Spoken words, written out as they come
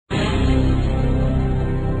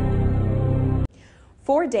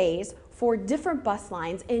4 days, 4 different bus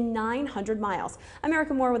lines in 900 miles. I'm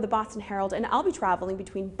Erica Moore with the Boston Herald, and I'll be traveling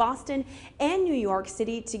between Boston and New York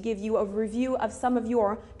City to give you a review of some of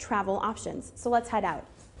your travel options. So let's head out.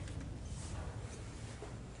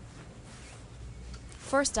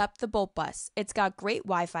 First up, the Bolt bus. It's got great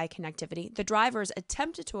Wi-Fi connectivity. The drivers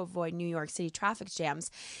attempted to avoid New York City traffic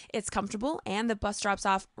jams. It's comfortable, and the bus drops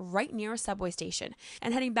off right near a subway station.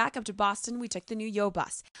 And heading back up to Boston, we took the new Yo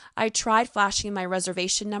bus. I tried flashing my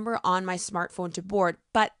reservation number on my smartphone to board,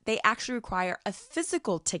 but they actually require a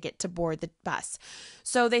physical ticket to board the bus.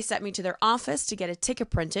 So they sent me to their office to get a ticket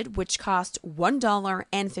printed, which cost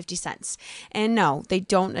 $1.50. And no, they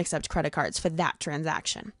don't accept credit cards for that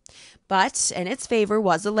transaction. But in its favor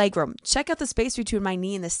was the legroom. Check out the space between my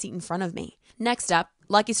knee and the seat in front of me. Next up,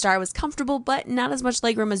 Lucky Star was comfortable, but not as much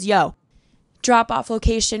legroom as Yo. Drop-off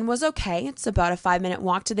location was okay. It's about a 5-minute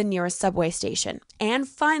walk to the nearest subway station. And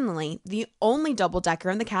finally, the only double-decker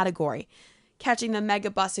in the category. Catching the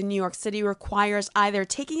mega bus in New York City requires either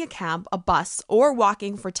taking a cab, a bus, or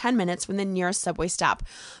walking for 10 minutes from the nearest subway stop.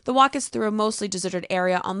 The walk is through a mostly deserted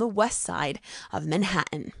area on the west side of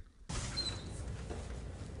Manhattan.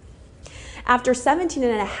 After 17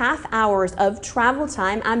 and a half hours of travel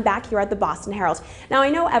time, I'm back here at the Boston Herald. Now, I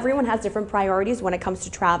know everyone has different priorities when it comes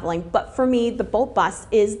to traveling, but for me, the Bolt bus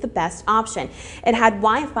is the best option. It had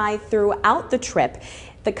Wi-Fi throughout the trip.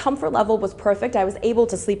 The comfort level was perfect. I was able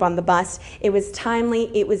to sleep on the bus. It was timely,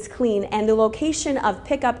 it was clean, and the location of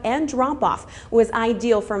pickup and drop-off was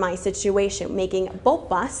ideal for my situation, making Bolt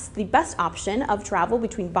bus the best option of travel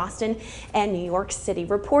between Boston and New York City.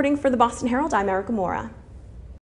 Reporting for the Boston Herald, I'm Erica Moore.